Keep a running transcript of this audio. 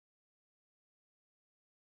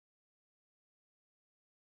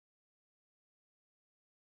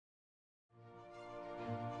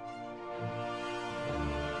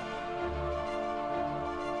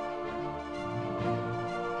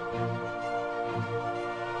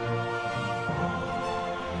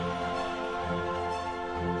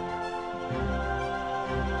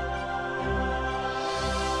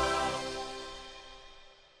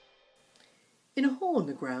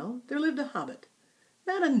ground there lived a hobbit.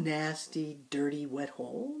 Not a nasty, dirty, wet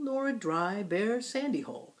hole, nor a dry, bare, sandy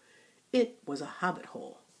hole. It was a hobbit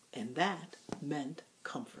hole, and that meant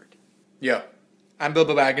comfort. Yo, I'm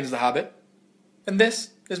Bilbo Baggins the Hobbit, and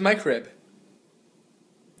this is my crib.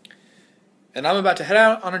 And I'm about to head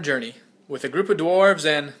out on a journey with a group of dwarves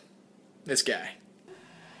and this guy.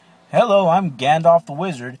 Hello, I'm Gandalf the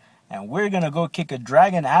Wizard, and we're gonna go kick a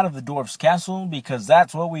dragon out of the dwarf's castle because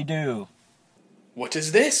that's what we do. What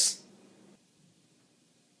is this?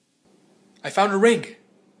 I found a ring,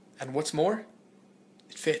 and what's more,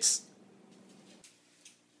 it fits.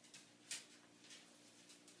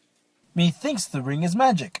 Methinks the ring is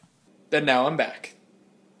magic. Then now I'm back.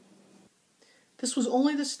 This was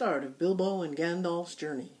only the start of Bilbo and Gandalf's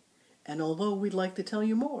journey, and although we'd like to tell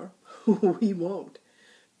you more, we won't.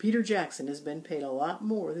 Peter Jackson has been paid a lot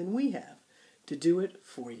more than we have to do it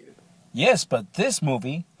for you. Yes, but this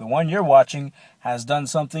movie, the one you're watching, has done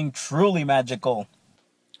something truly magical.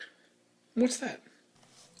 What's that?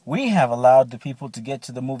 We have allowed the people to get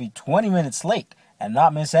to the movie 20 minutes late and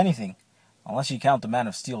not miss anything, unless you count the Man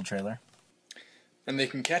of Steel trailer. And they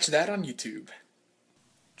can catch that on YouTube.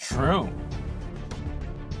 True.